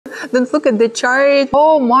Don't look at the chart.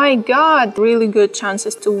 Oh my god, really good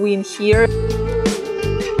chances to win here.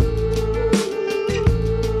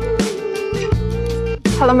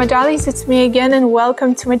 Hello my darlings, it's me again and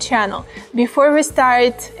welcome to my channel. Before we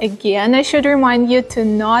start, again I should remind you to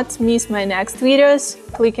not miss my next videos,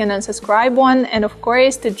 clicking on subscribe one, and of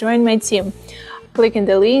course to join my team, clicking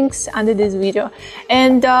the links under this video.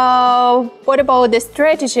 And what about the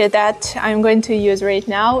strategy that I'm going to use right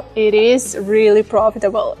now? It is really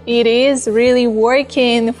profitable. It is really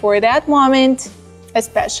working for that moment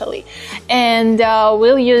especially. And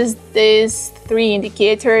we'll use these 3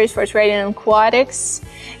 indicators for trading on Quotex,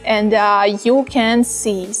 and you can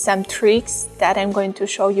see some tricks that I'm going to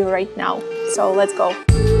show you right now. So let's go.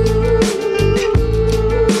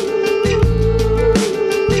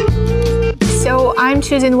 So I'm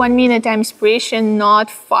choosing 1 minute time inspiration, not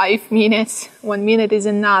 5 minutes. 1 minute is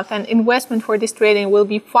enough, and investment for this trading will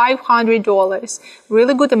be $500.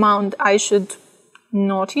 Really good amount, I should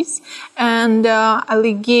notice. And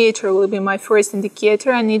alligator will be my first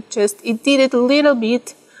indicator, and it did it a little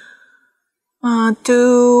bit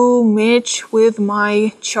to match with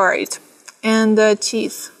my chart. And the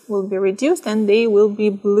teeth will be reduced and they will be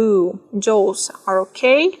blue. Jaws are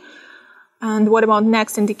okay. And what about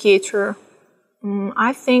next indicator?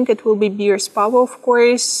 I think it will be bear's power, of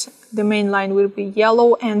course. The main line will be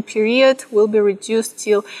yellow and period will be reduced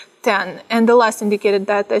till 10. And the last indicator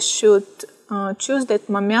that I should choose, that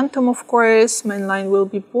momentum, of course. Main line will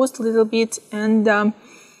be boosted a little bit, and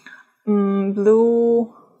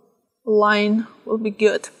blue line will be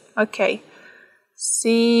good. Okay,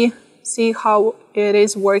 see how it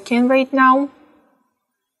is working right now.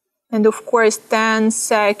 And of course 10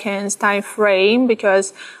 seconds time frame,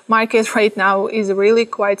 because market right now is really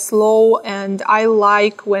quite slow, and I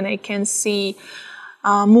like when I can see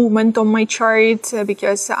movement on my chart,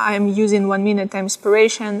 because I'm using 1 minute time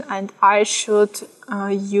inspiration, and I should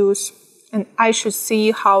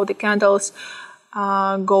see how the candles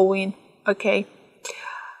going. Okay,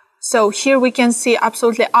 so here we can see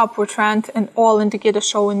absolutely upward trend, and all indicators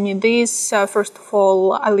showing me this. First of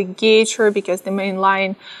all, alligator, because the main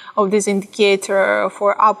line of this indicator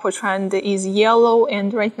for upward trend is yellow,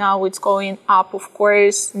 and right now it's going up. Of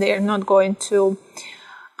course, they are not going to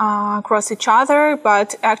cross each other,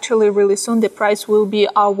 but actually really soon the price will be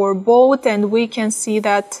our boat, and we can see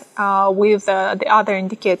that with the other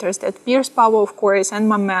indicators, that bear's power, of course, and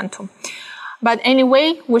momentum. But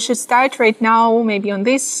anyway, we should start right now, maybe on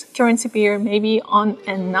this currency pair, maybe on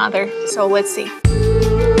another. So let's see.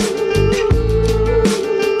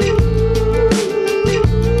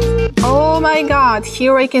 Oh my god,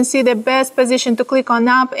 here I can see the best position to click on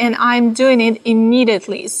up, and I'm doing it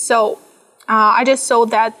immediately. So I just saw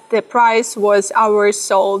that the price was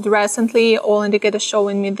oversold recently. All indicators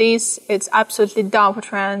showing me this. It's absolutely downward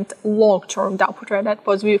trend, long-term downward trend that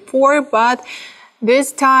was before, but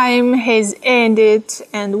this time has ended,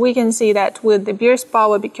 and we can see that with the bear's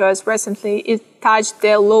power, because recently it touched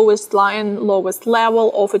the lowest line, lowest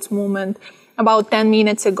level of its movement about 10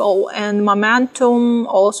 minutes ago. And momentum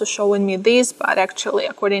also showing me this, but actually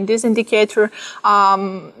according to this indicator,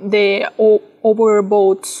 the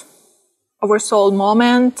oversold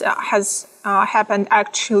moment has happened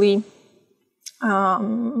actually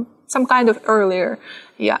some kind of earlier,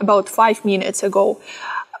 yeah, about 5 minutes ago.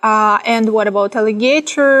 And what about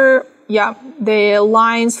alligator? Yeah, the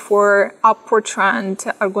lines for upward trend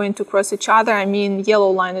are going to cross each other. I mean, yellow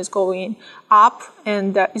line is going up,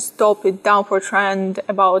 and it stopped with downward trend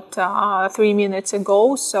about 3 minutes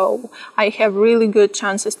ago. So I have really good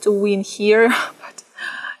chances to win here. But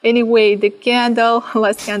anyway, the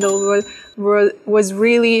last candle was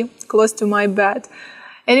really close to my bet.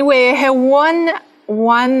 Anyway, I have won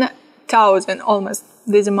 1,000 almost.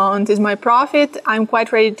 This amount is my profit. I'm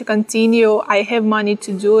quite ready to continue. I have money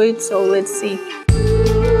to do it, so let's see.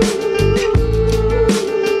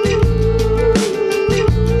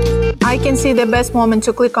 I can see the best moment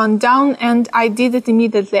to click on down, and I did it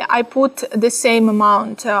immediately. I put the same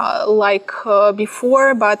amount like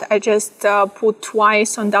before, but I just put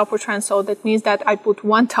twice on the upward trend, so that means that I put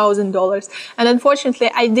 $1,000. And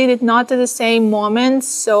unfortunately, I did it not at the same moment,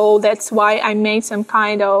 so that's why I made some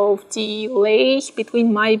kind of delay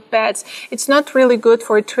between my bets. It's not really good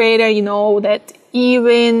for a trader, you know, that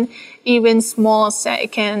even small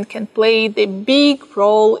second can play the big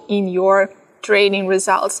role in your trading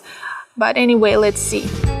results. But anyway, let's see.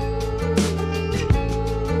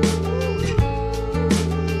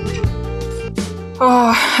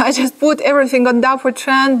 Oh, I just put everything on downward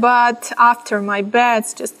trend, but after my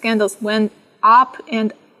bets, just candles went up,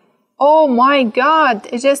 and oh my god,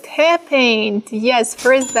 it just happened. Yes,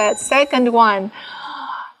 first bet, second one.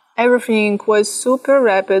 everything was super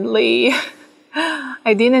rapidly.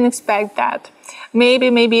 I didn't expect that.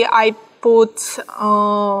 Maybe I put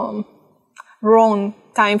wrong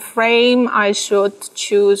time frame. I should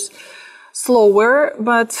choose slower,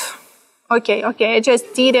 but okay, I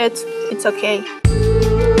just did it. It's okay.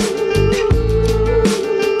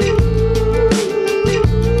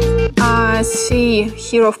 See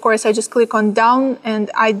here, of course, I just click on down and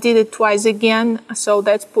I did it twice again. So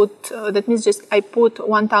that means just I put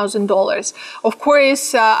 $1,000. Of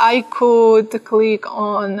course, I could click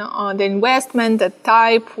on the investment, the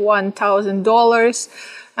type $1,000.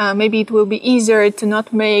 Maybe it will be easier to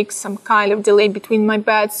not make some kind of delay between my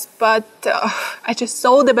bets, but I just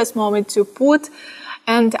saw the best moment to put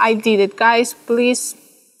and I did it. Guys, please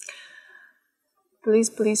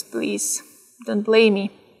don't blame me.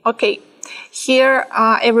 Okay. Here,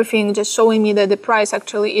 everything just showing me that the price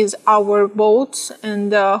actually is our votes,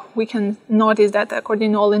 and we can notice that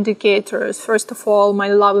according to all indicators. First of all, my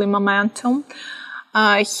lovely momentum.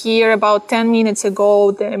 Here, about 10 minutes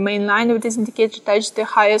ago, the main line of this indicator touched the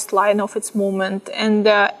highest line of its movement, and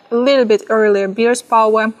a little bit earlier, bear's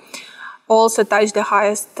power also touched the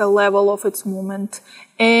highest level of its movement.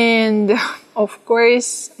 And of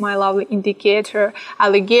course, my lovely indicator,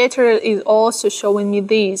 alligator, is also showing me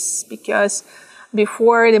this, because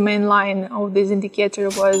before the main line of this indicator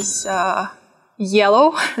was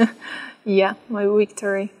yellow. Yeah, my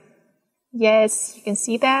victory. Yes, you can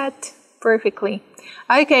see that perfectly.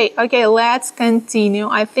 Okay, let's continue.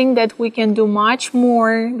 I think that we can do much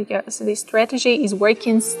more because this strategy is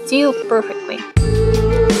working still perfectly.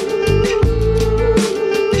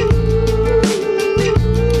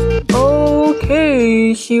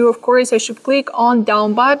 Okay, here of course I should click on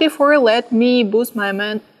down, but before let me boost my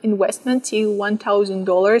investment to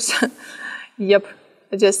 $1,000. Yep,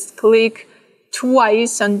 I just click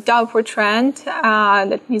twice on downward trend.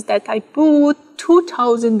 That means that I put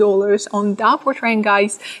 $2,000 on downward trend,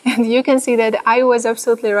 guys, and you can see that I was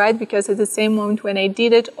absolutely right, because at the same moment when I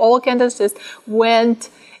did it, all candles just went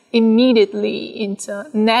immediately into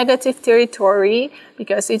negative territory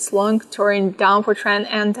because it's long-term downward trend,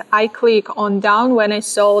 and I click on down when I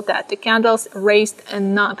saw that the candles raised a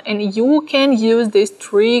knot, and you can use this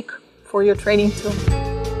trick for your trading too.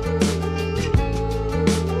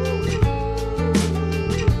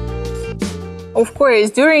 Of course,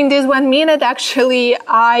 during this 1 minute, actually,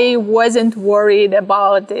 I wasn't worried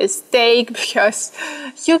about this stake because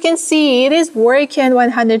you can see it is working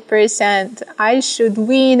 100%. I should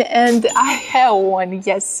win, and I have won,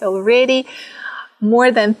 yes, already more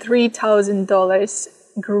than $3,000.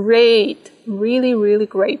 Great, really, really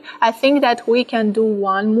great. I think that we can do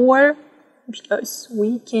one more because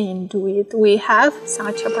we can do it. We have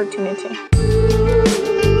such opportunity.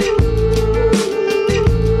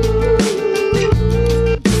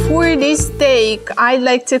 For this stake, I'd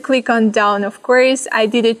like to click on down. Of course, I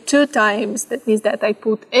did it 2 times. That means that I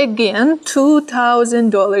put again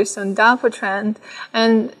 $2,000 on downward trend,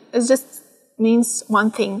 and it just means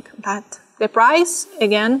one thing, that the price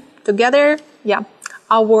again together, yeah,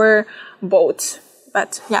 our vote.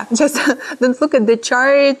 But yeah, just don't look at the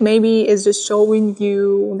chart. Maybe it's just showing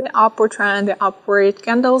you the upward trend, the upward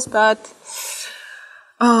candles, but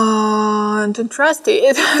don't trust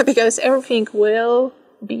it because everything will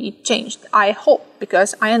be changed. I hope,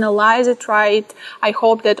 because I analyze it right. I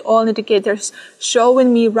hope that all indicators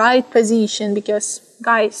showing me right position, because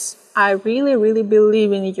guys, I really, really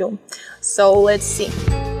believe in you. So let's see.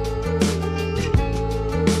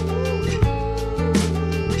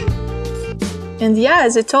 And yeah,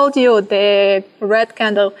 as I told you, the red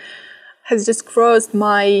candle has just crossed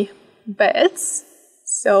my bets.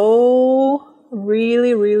 So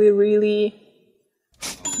really, really, really,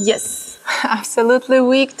 yes. Absolutely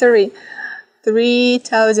victory.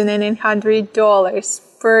 $3,900.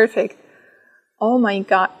 Perfect. Oh my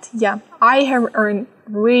god. Yeah, I have earned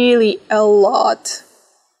really a lot.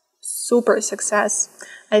 Super success.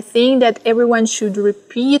 I think that everyone should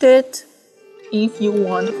repeat it if you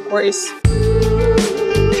want, of course.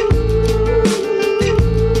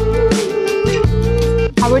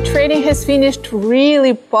 Our trading has finished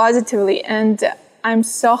really positively, and I'm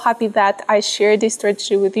so happy that I shared this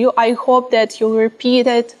strategy with you. I hope that you'll repeat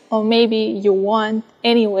it, or maybe you won't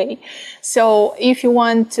anyway. So if you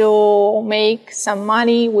want to make some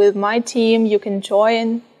money with my team, you can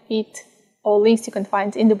join it. All links you can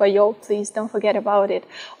find in the bio. Please don't forget about it.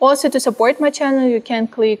 Also, to support my channel, you can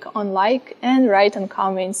click on like and write on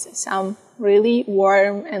comments some really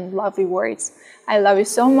warm and lovely words. I love you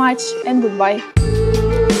so much, and goodbye.